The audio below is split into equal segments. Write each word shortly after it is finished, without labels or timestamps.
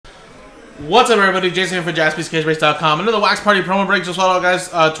What's up, everybody? Jason here for jaspyscasebreaks.com. Another Wax Party promo break. Just all guys.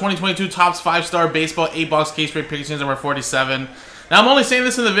 2022 Topps 5-Star Baseball 8-box case break pick number 47. Now, I'm only saying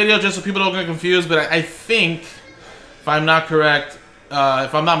this in the video just so people don't get confused, but I think, if I'm not correct,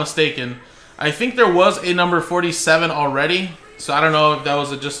 if I'm not mistaken, I think there was a number 47 already. So I don't know if that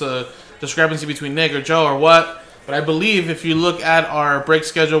was just a discrepancy between Nick or Joe or what. But I believe if you look at our break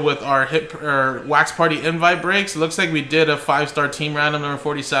schedule with our Wax Party invite breaks, it looks like we did a 5-star team random number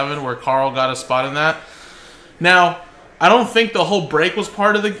 47 where Carl got a spot in that. Now, I don't think the whole break was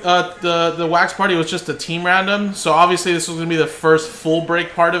part of the Wax Party. It was just a team random. So obviously this was going to be the first full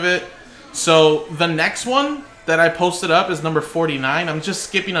break part of it. So the next one that I posted up is number 49. I'm just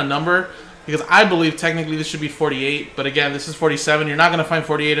skipping a number because I believe technically this should be 48. But again, this is 47. You're not going to find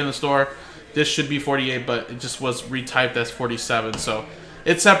 48 in the store. This should be 48, but it just was retyped as 47. So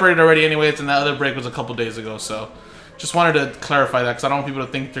it's separated already anyways, and that other break was a couple days ago. So just wanted to clarify that because I don't want people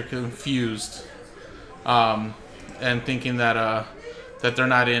to think they're confused and thinking that that they're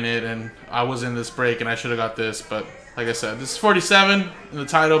not in it and I was in this break and I should have got this. But like I said, this is 47 in the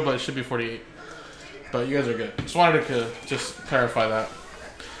title, but it should be 48. But you guys are good. Just wanted to just clarify that.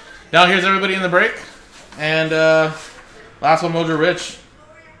 Now here's everybody in the break. And last one, Mojo Rich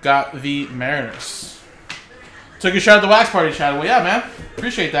got the Mariners. Took a shot at the Wax Party, Chad. Well, yeah, man.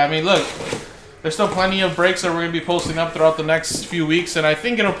 Appreciate that. I mean, look, there's still plenty of breaks that we're going to be posting up throughout the next few weeks, and I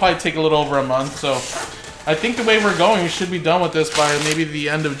think it'll probably take a little over a month. So I think the way we're going, we should be done with this by maybe the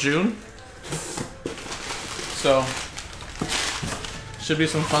end of June. So should be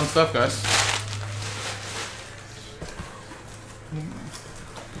some fun stuff, guys.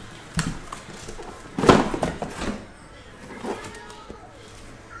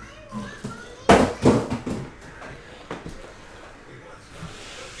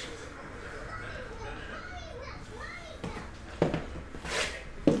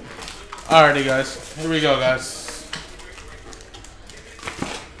 Alrighty, guys. Here we go, guys.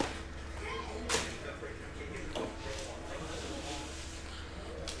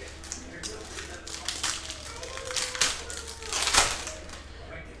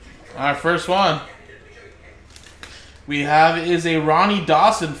 Our first one we have is a Ronnie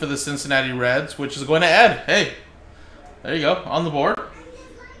Dawson for the Cincinnati Reds, which is going to Ed. Hey, there you go, on the board.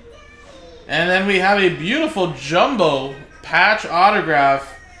 And then we have a beautiful jumbo patch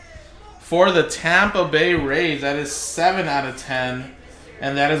autograph for the Tampa Bay Rays. That is 7 out of 10.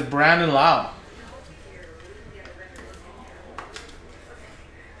 And that is Brandon Lau.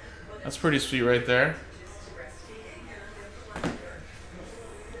 That's pretty sweet right there.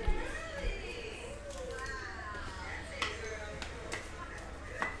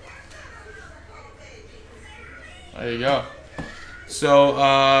 There you go.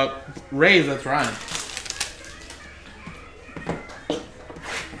 So, Rays, that's Ryan.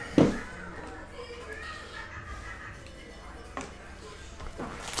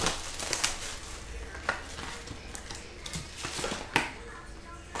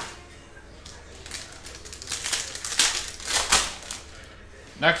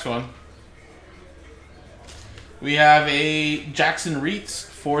 Next one, we have a Jackson Reitz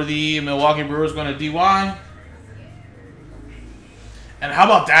for the Milwaukee Brewers going to DY. And how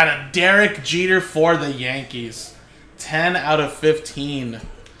about that? A Derek Jeter for the Yankees. 10 out of 15.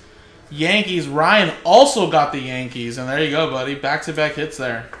 Yankees. Ryan also got the Yankees. And there you go, buddy. Back-to-back hits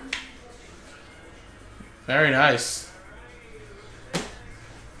there. Very nice.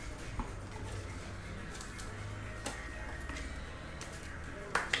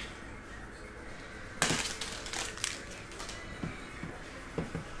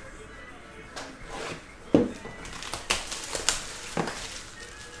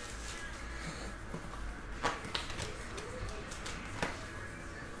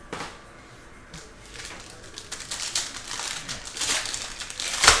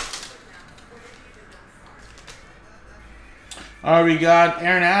 Alright, we got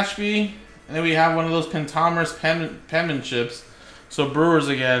Aaron Ashby, and then we have one of those Pentomers penmanships. So Brewers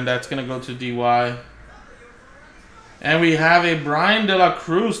again, that's going to go to DY. And we have a Brian De La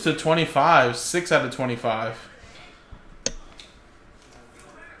Cruz to 25, 6 out of 25.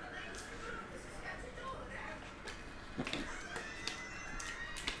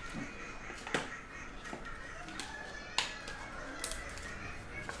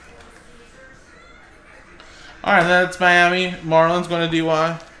 Alright, that's Miami. Marlins going to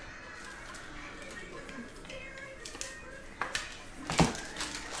DY.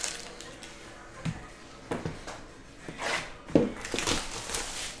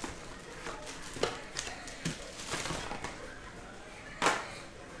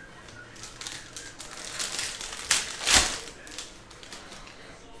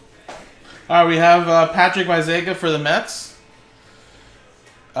 All right, we have Patrick Maizega for the Mets.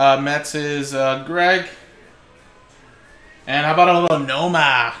 Mets is Greg. And how about a little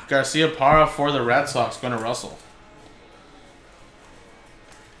Noma Garcia Parra for the Red Sox, going to Russell.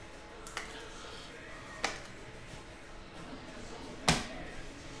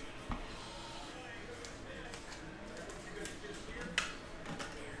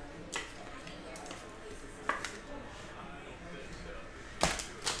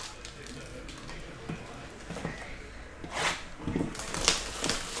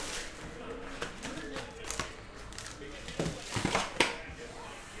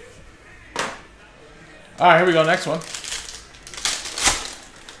 All right, here we go. Next one.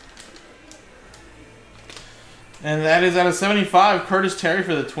 And that is out of 75, Curtis Terry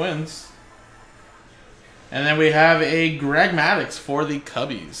for the Twins. And then we have a Greg Maddux for the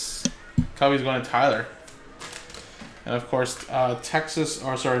Cubbies. Cubbies going to Tyler. And of course,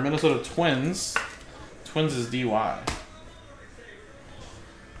 Minnesota Twins. Twins is DY.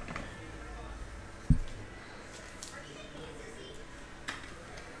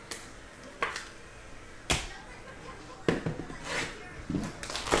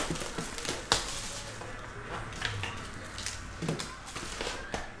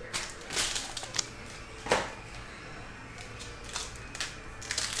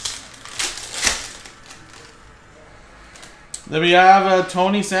 Then we have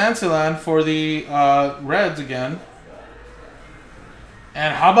Tony Santillan for the Reds again.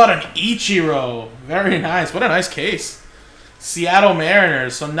 And how about an Ichiro? Very nice. What a nice case. Seattle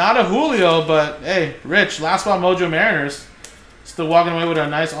Mariners. So not a Julio, but hey, Rich, last spot Mojo Mariners. Still walking away with a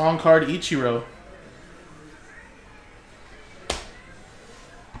nice on-card Ichiro.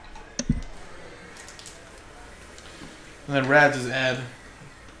 And then Reds is Ed.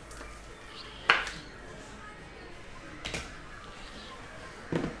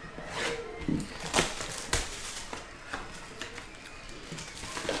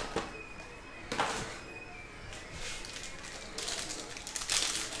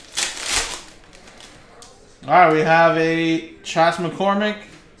 All right, we have a Chas McCormick.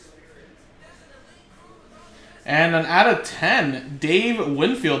 And an out of 10, Dave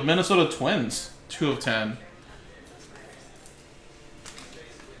Winfield, Minnesota Twins. 2 of 10.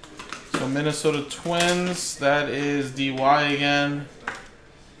 So Minnesota Twins, that is DY again.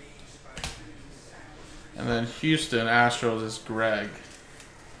 And then Houston Astros is Greg.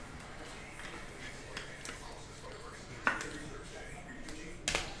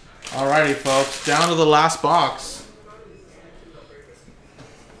 Alrighty, folks, down to the last box.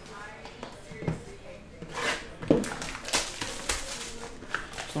 This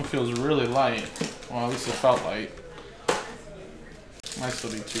one feels really light. Well, at least it felt light. Might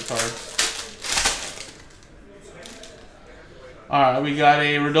still be 2 cards. Alright, we got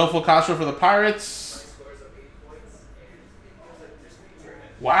a Rodolfo Castro for the Pirates.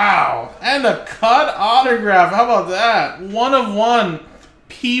 Wow, and a cut autograph. How about that? 1 of 1.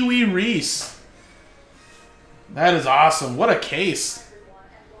 Pee Wee Reese. That is awesome. What a case.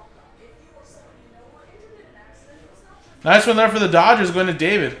 Nice one there for the Dodgers, going to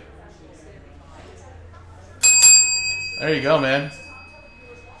David. There you go, man.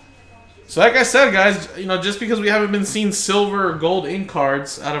 So like I said, guys, you know, just because we haven't been seeing silver or gold ink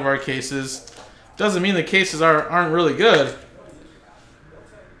cards out of our cases doesn't mean the cases aren't really good.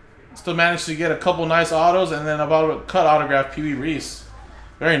 Still managed to get a couple nice autos and then about a cut autograph Pee Wee Reese.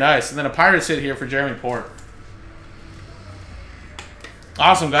 Very nice. And then a Pirates hit here for Jeremy Port.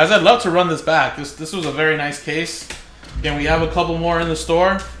 Awesome, guys. I'd love to run this back. This was a very nice case. Again, we have a couple more in the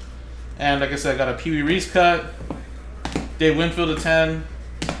store. And like I said, I got a Pee Wee Reese cut. Dave Winfield to 10.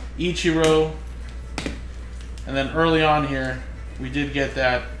 Ichiro. And then early on here, we did get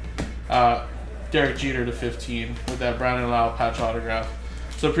that Derek Jeter to 15 with that Brandon Lau patch autograph.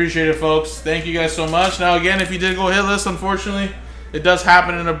 So appreciate it, folks. Thank you guys so much. Now, again, if you did go hitless, unfortunately, it does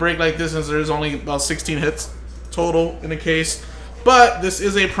happen in a break like this since there's only about 16 hits total in a case. But this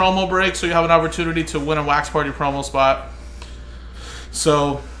is a promo break, so you have an opportunity to win a Wax Party promo spot.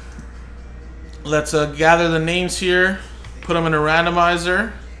 So let's gather the names here, put them in a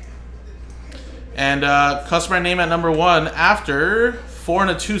randomizer. And customer name at number 1 after 4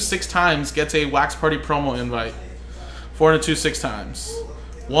 and a 2 6 times gets a Wax Party promo invite. 4 and a 2 6 times.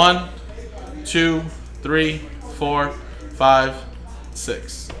 1, 2, 3, 4, 5,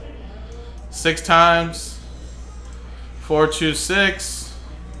 6. 6 times. 4, 2, 6.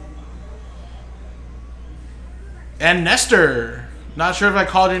 And Nestor. Not sure if I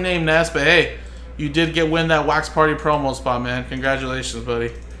called your name, Nest, but hey, you did win that Wax Party promo spot, man. Congratulations,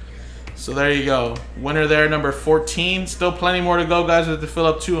 buddy. So there you go. Winner there, number 14. Still plenty more to go, guys. We have to fill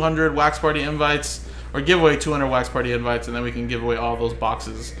up 200 Wax Party invites, or give away 200 Wax Party invites, and then we can give away all those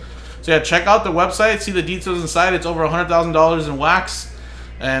boxes. So yeah, check out the website. See the details inside. It's over $100,000 in wax.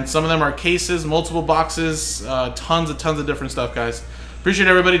 And some of them are cases, multiple boxes, tons of different stuff, guys. Appreciate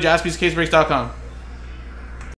everybody. JaspysCaseBreaks.com.